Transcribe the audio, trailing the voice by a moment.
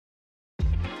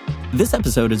This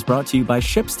episode is brought to you by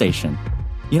ShipStation.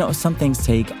 You know, some things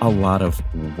take a lot of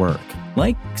work,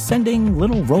 like sending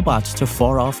little robots to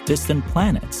far-off distant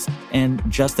planets. And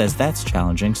just as that's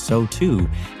challenging, so too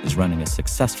is running a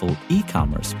successful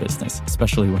e-commerce business,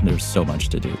 especially when there's so much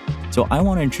to do. So I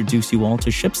want to introduce you all to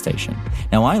ShipStation.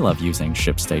 Now, I love using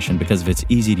ShipStation because of its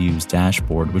easy-to-use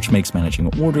dashboard, which makes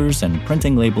managing orders and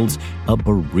printing labels a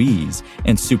breeze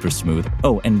and super smooth.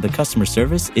 Oh, and the customer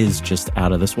service is just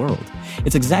out of this world.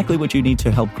 It's exactly what you need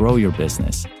to help grow your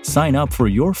business. Sign up for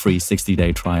your free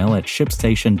 60-day trial at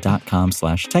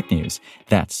shipstation.com/technews.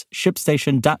 That's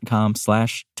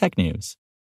shipstation.com/technews.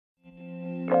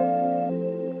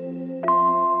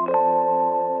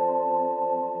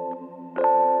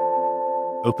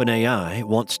 OpenAI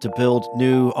wants to build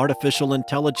new artificial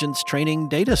intelligence training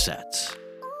datasets.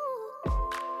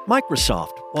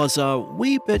 Microsoft was a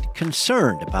wee bit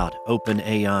concerned about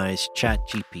OpenAI's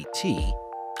ChatGPT.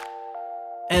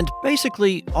 And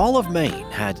basically, all of Maine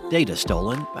had data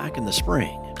stolen back in the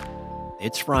spring.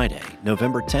 It's Friday,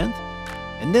 November 10th,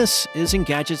 and this is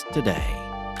Engadgets Today,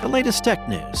 the latest tech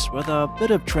news with a bit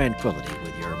of tranquility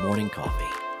with your morning coffee.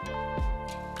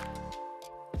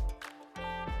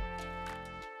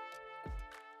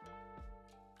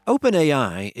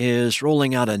 OpenAI is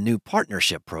rolling out a new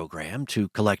partnership program to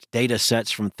collect data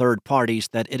sets from third parties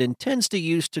that it intends to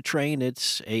use to train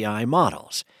its AI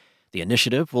models. The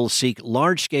initiative will seek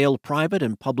large-scale private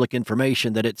and public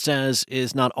information that it says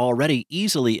is not already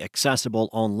easily accessible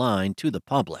online to the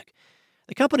public.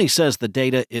 The company says the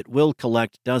data it will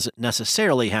collect doesn't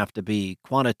necessarily have to be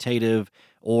quantitative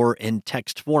or in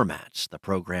text formats. The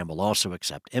program will also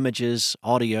accept images,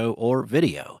 audio, or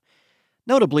video.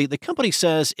 Notably, the company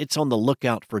says it's on the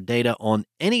lookout for data on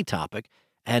any topic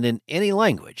and in any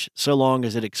language, so long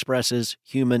as it expresses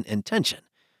human intention,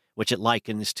 which it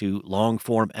likens to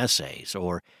long-form essays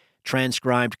or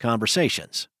transcribed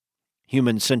conversations.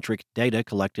 Human-centric data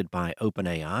collected by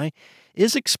OpenAI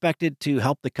is expected to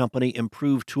help the company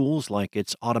improve tools like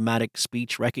its automatic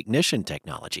speech recognition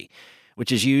technology,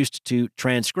 which is used to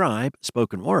transcribe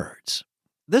spoken words.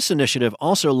 This initiative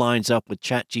also lines up with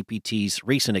ChatGPT's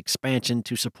recent expansion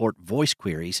to support voice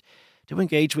queries to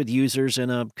engage with users in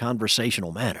a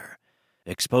conversational manner.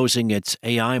 Exposing its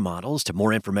AI models to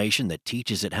more information that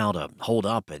teaches it how to hold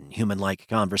up in human-like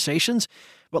conversations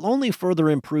will only further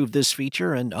improve this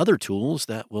feature and other tools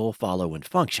that will follow in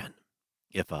function.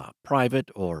 If a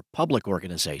private or public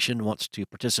organization wants to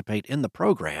participate in the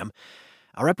program,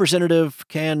 a representative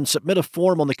can submit a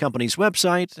form on the company's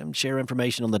website and share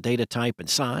information on the data type and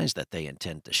size that they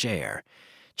intend to share.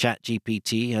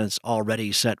 ChatGPT has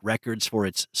already set records for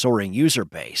its soaring user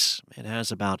base. It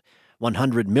has about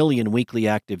 100 million weekly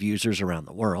active users around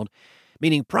the world,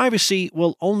 meaning privacy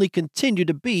will only continue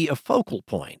to be a focal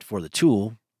point for the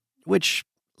tool, which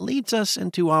leads us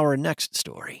into our next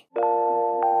story.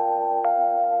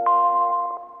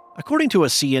 According to a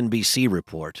CNBC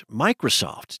report,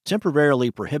 Microsoft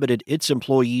temporarily prohibited its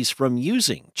employees from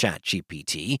using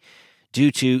ChatGPT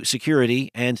due to security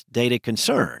and data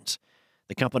concerns.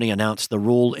 The company announced the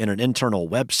rule in an internal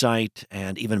website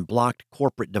and even blocked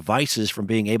corporate devices from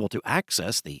being able to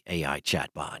access the AI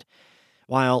chatbot.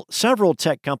 While several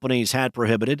tech companies had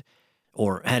prohibited,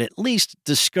 or had at least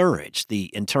discouraged, the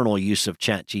internal use of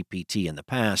ChatGPT in the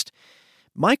past,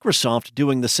 Microsoft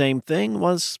doing the same thing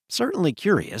was certainly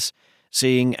curious,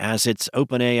 seeing as it's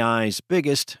OpenAI's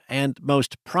biggest and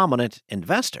most prominent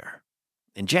investor.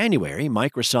 In January,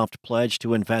 Microsoft pledged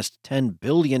to invest $10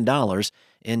 billion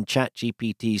in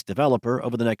ChatGPT's developer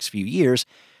over the next few years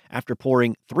after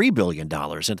pouring $3 billion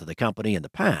into the company in the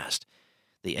past.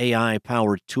 The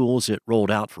AI-powered tools it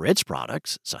rolled out for its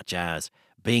products, such as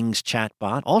Bing's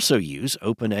chatbot, also use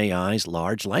OpenAI's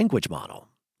large language model.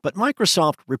 But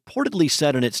Microsoft reportedly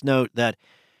said in its note that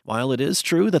while it is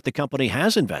true that the company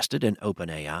has invested in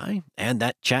OpenAI and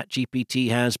that ChatGPT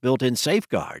has built-in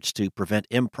safeguards to prevent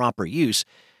improper use,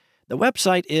 the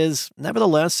website is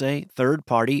nevertheless a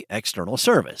third-party external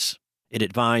service. It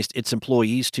advised its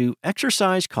employees to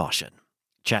exercise caution.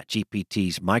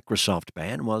 ChatGPT's Microsoft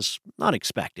ban was not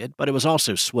expected, but it was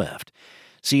also swift.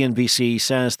 CNBC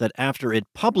says that after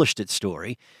it published its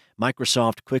story,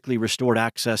 Microsoft quickly restored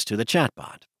access to the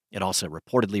chatbot. It also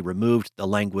reportedly removed the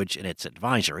language in its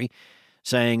advisory,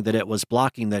 saying that it was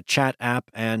blocking the chat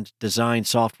app and design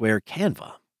software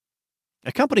Canva.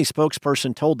 A company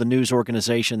spokesperson told the news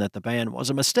organization that the ban was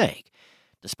a mistake,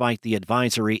 despite the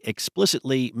advisory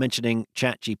explicitly mentioning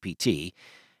ChatGPT,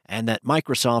 and that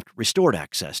Microsoft restored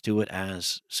access to it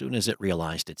as soon as it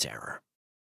realized its error.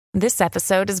 This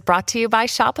episode is brought to you by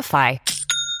Shopify.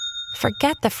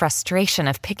 Forget the frustration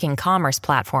of picking commerce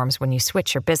platforms when you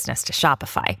switch your business to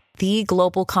Shopify, the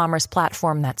global commerce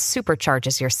platform that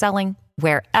supercharges your selling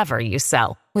wherever you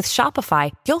sell. With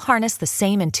Shopify, you'll harness the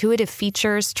same intuitive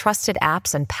features, trusted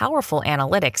apps, and powerful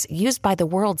analytics used by the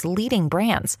world's leading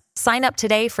brands. Sign up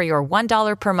today for your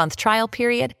 $1 per month trial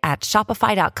period at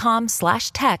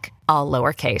shopify.com/tech, all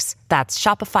lowercase. That's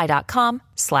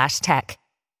shopify.com/tech.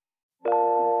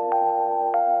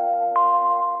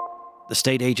 The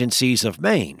state agencies of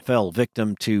Maine fell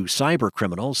victim to cyber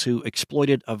criminals who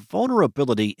exploited a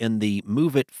vulnerability in the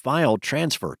Move It file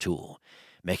transfer tool,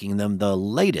 making them the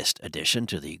latest addition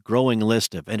to the growing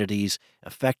list of entities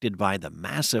affected by the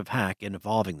massive hack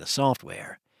involving the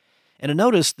software. In a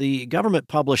notice the government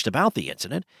published about the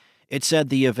incident, it said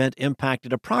the event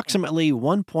impacted approximately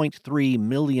 1.3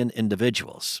 million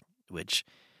individuals, which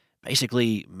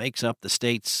basically makes up the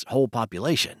state's whole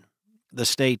population. The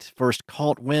state first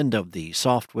caught wind of the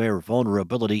software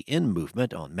vulnerability in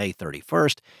Movement on May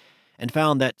 31st and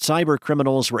found that cyber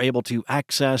criminals were able to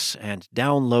access and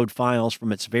download files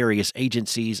from its various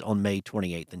agencies on May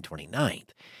 28th and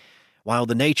 29th. While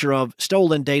the nature of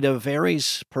stolen data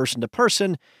varies person to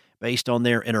person based on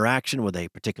their interaction with a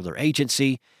particular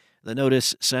agency, the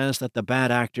notice says that the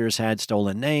bad actors had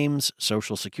stolen names,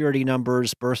 social security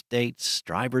numbers, birth dates,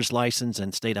 driver's license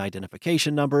and state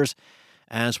identification numbers,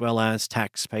 as well as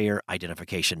taxpayer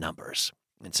identification numbers.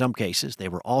 In some cases, they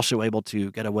were also able to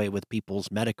get away with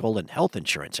people's medical and health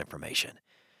insurance information.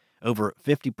 Over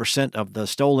 50% of the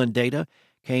stolen data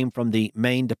came from the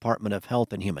Maine Department of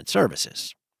Health and Human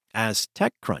Services. As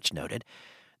TechCrunch noted,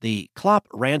 the Clop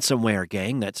ransomware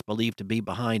gang that's believed to be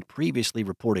behind previously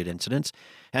reported incidents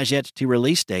has yet to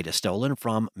release data stolen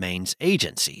from Maine's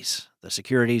agencies. The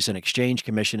Securities and Exchange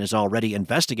Commission is already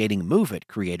investigating MoveIt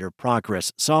creator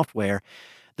Progress Software,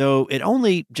 though it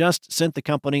only just sent the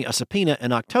company a subpoena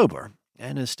in October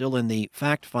and is still in the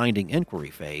fact-finding inquiry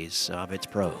phase of its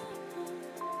probe.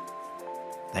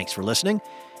 Thanks for listening.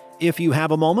 If you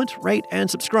have a moment, rate and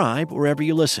subscribe wherever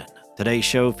you listen. Today's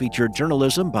show featured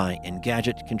journalism by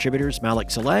Engadget contributors Malik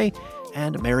Saleh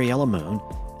and Mariella Moon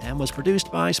and was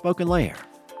produced by Spoken Layer.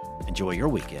 Enjoy your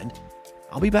weekend.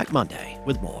 I'll be back Monday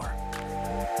with more.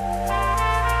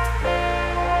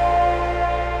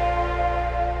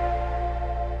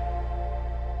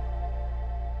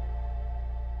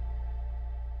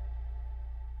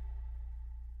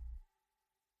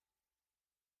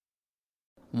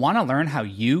 Want to learn how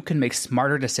you can make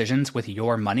smarter decisions with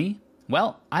your money?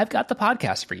 Well, I've got the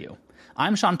podcast for you.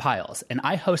 I'm Sean Piles, and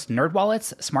I host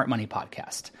NerdWallet's Smart Money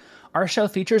Podcast. Our show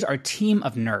features our team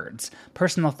of nerds,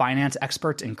 personal finance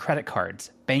experts in credit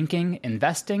cards, banking,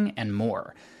 investing, and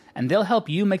more. And they'll help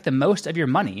you make the most of your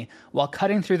money while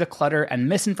cutting through the clutter and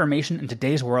misinformation in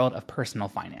today's world of personal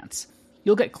finance.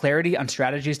 You'll get clarity on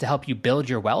strategies to help you build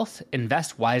your wealth,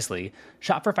 invest wisely,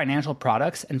 shop for financial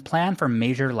products, and plan for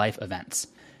major life events.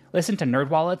 Listen to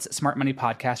NerdWallet's Smart Money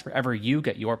Podcast wherever you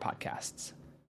get your podcasts.